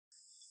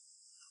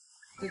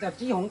这叫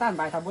肌红蛋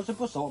白，它不是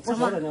不熟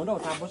的牛肉，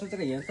它不是这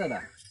个颜色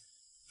的。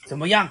怎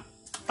么样？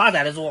大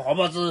仔的猪好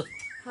不好吃？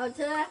好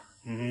吃。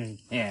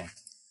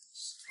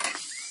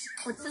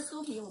我吃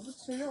酥皮，我不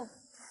吃肉。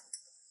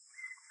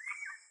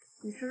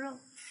你吃肉？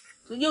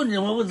这肉你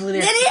怎么不吃呢？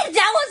你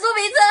讲我酥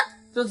皮吃，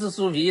就吃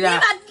酥皮的。你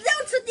把肉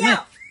吃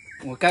掉。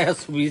我该要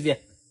酥皮的。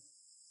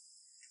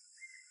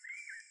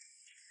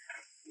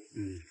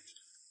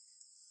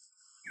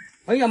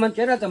朋友们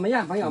觉得怎么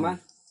样？朋友们，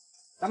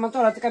咱们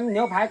做了这个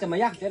牛排怎么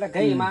样？觉得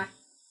可以吗？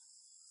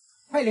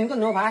惠灵顿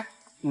牛排。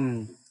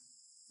对。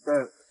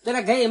觉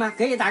得可以吗？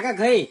可以打个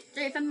可以。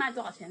这一份卖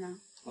多少钱呢？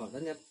哦，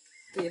人家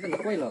这一份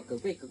贵了，可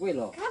贵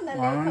了。看得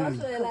流口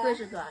水了。可贵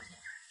是多少钱？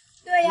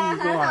对呀，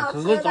很好吃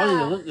的。可是早点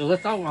有个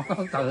照啊，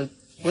找的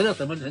回到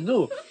什么程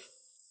度？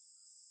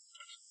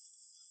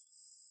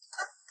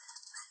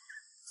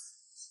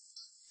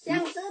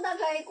想吃的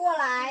可以过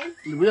来。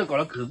你不要搞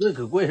得可贵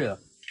可贵了。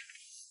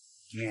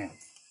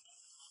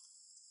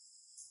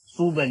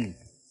书本。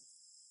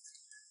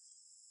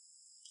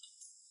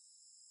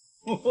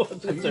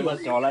这嘴巴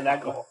小了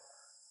2口。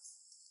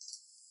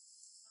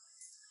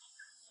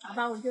好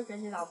吧，我就给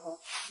你老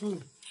婆。不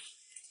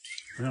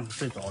用，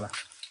睡着了。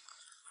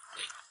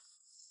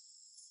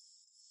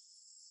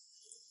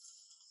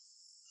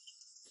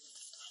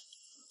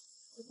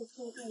这个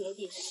肚子有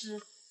点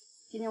湿，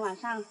今天晚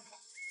上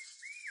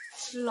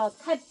吃了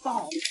太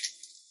饱，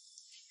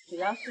主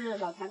要是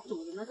老谭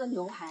煮的那个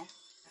牛排，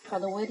搞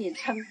得我有点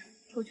撑，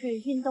出去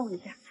运动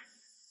一下。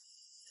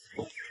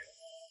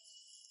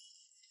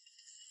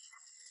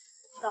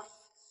走。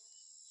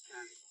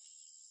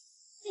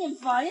减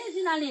肥呀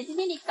去哪里？今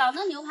天你搞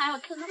那牛排，我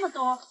吃那么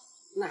多。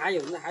那还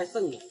有，那还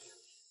剩呢。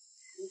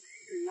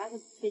那就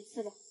别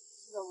吃了，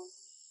吃了我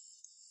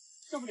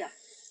受不了，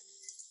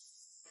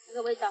这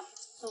个味道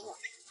受不了。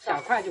小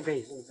块就可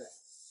以，是不是？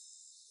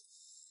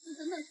是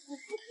真的不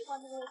习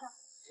惯这个味道，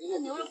这个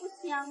牛肉不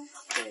香。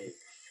对。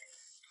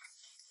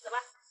走吧。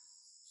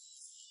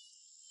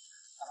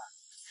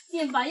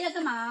减肥呀？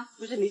干嘛？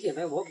不是你减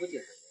肥，我不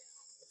减肥。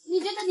你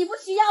觉得你不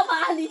需要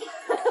吗？你。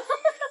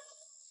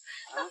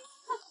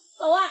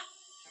走啊！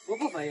我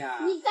不肥呀。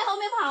你在后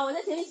面跑，我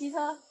在前面骑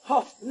车。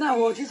好，那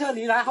我骑车，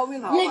你来后面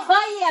跑。也可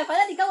以，反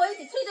正你跟我一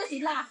起去就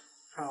行了。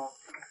好。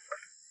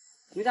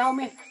你在后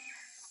面。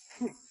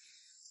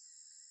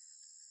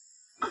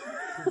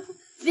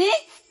行，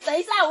等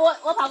一下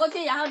我跑过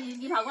去，然后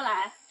你跑过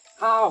来。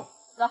好。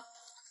走。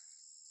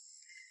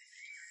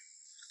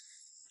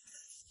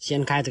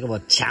先开这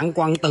个强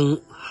光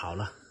灯，好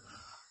了。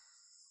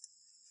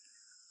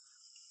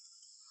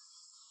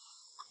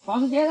保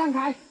时捷让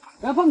开。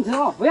不要碰瓷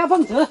哦！不要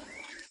碰瓷，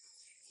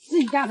自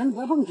己家人不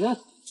要碰瓷。快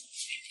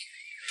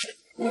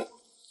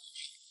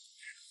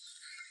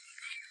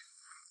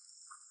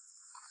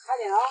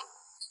点哦！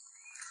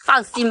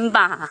放心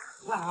吧。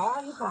跑啊，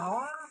你跑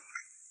啊！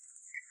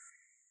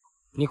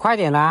你快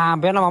点啦，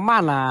不要那么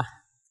慢啦。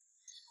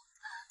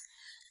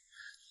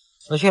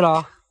回去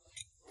了。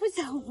不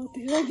讲武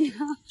德你啊？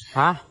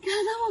干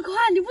那么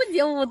快，你不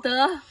讲武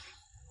德？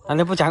那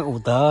你不讲武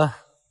德？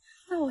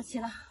那我骑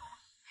了。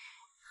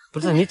不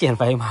是你减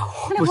肥吗？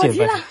我不减肥。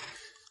说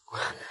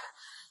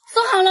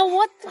好了，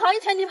我跑一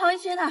圈，你跑一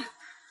圈啊。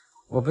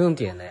我不用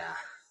减了呀。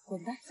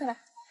滚蛋，下来。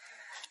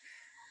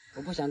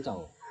我不想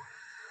走。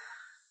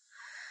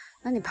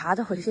那你爬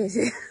着回去也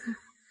行。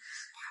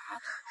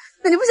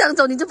那你不想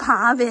走你就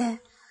爬呗。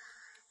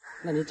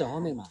那你走后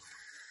面嘛，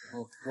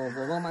我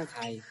慢慢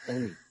开，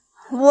等你。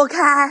我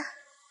开。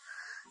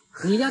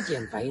你要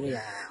减肥了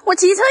呀。我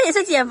骑车也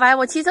是减肥，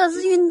我骑车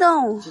是运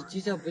动。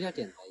骑车不叫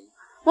减肥。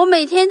我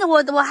每天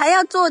我还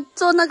要做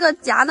那个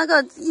夹那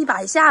个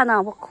100下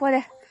呢，我快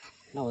点。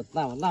那我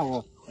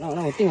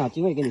定好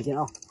机会给你先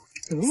啊。下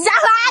来！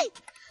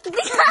你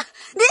看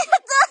你一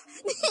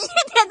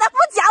点都不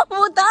讲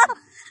武德，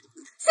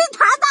姓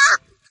谭的。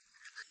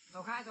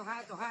走开！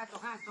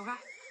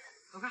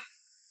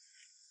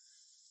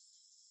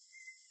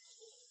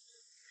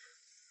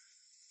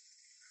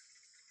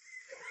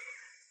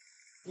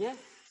耶，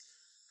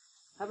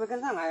还没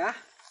跟上来啊？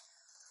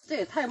这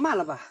也太慢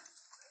了吧！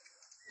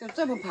就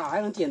这么跑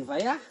还能减肥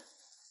啊？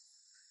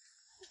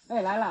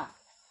哎，来了，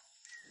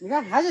你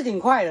看还是挺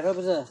快的，是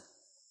不是？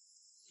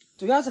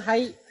主要是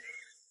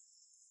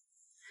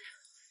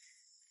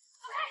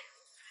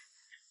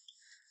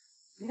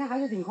你看还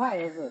是挺快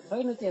的，是不是？所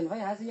以呢，减肥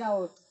还是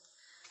要，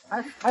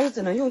还是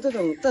只能用这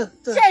种这种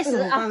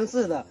方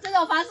式的。这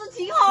种方式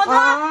挺好的。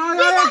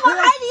你让我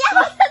开，你要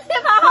我自己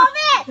跑后面。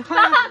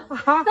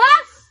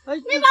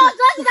你把我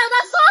抓起来的，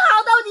说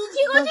好的，你骑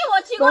过去，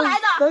我骑过来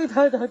的。等。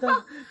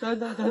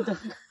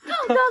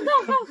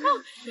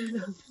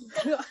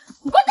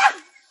滚蛋！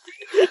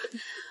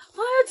哎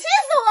呀，气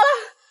死我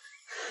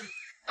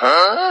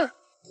了！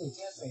你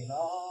接水喽。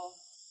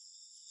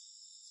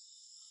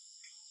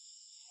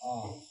哦。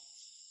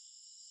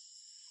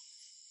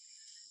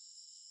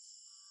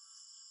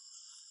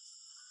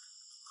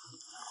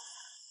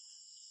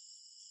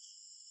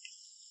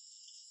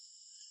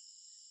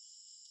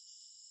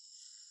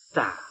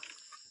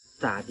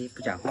咋的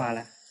不讲话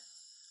了？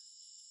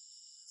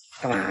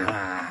干嘛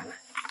啦？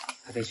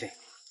喝杯水。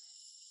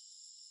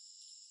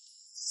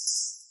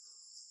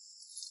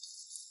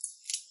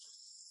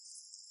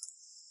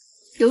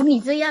有你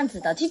这样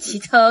子的去骑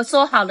车，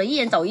说好了一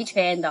人走一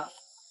圈的，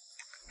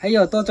还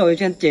有多走一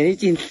圈减一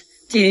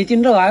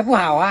斤肉还不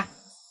好啊？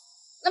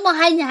那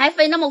么你还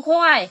飞那么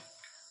快？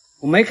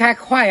我没开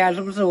快呀、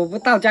是不是？我不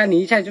到家你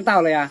一下就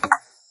到了呀。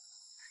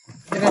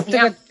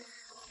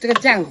这个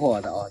降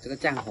火的哦，这个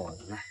降火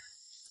的来。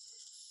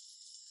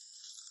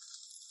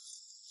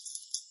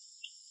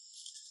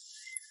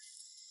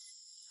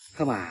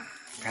喝嘛，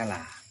开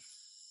了。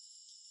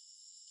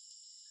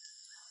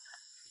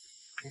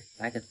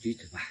来个橘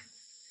子吧，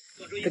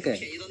这个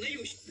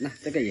那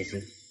这个也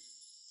行。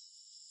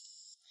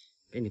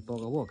给你剥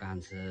个沃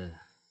柑吃。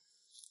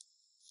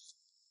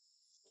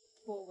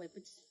我也不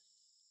吃，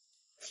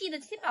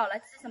气饱了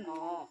吃什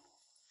么？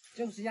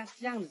就是要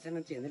这样子才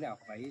能减得了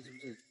肥，是不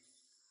是？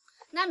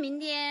那明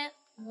天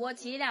我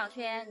骑2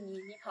圈，你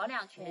跑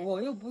2圈。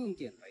我又不用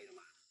减肥了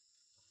嘛，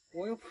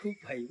我又不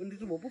肥，问题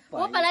是我不肥。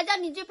我本来叫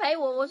你去陪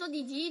我，我说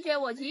你骑1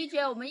圈，我骑1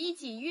圈，我们一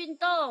起运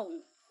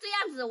动，这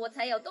样子我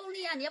才有动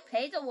力啊！你要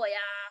陪着我呀。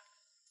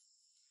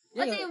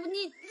而且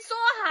你说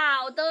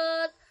好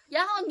的，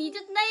然后你就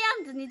那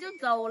样子你就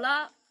走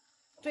了。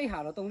最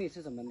好的动力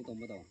是什么？你懂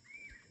不懂？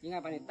应该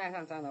把你带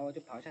上山，然后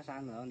就跑下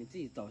山，然后你自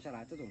己走下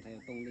来，这种才有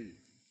动力，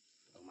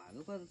懂吗？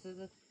如果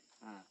是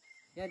啊，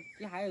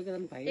要还有一个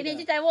人陪。你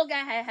去摘沃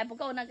柑还不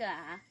够那个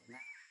啊？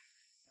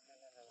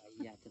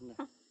哎呀，真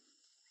的，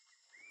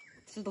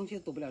吃东西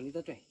都堵不了你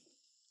的嘴。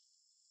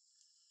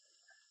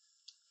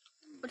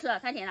不吃了，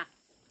太甜了，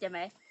减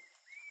肥。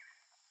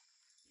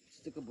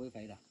这个不会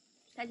肥的。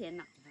太甜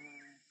了。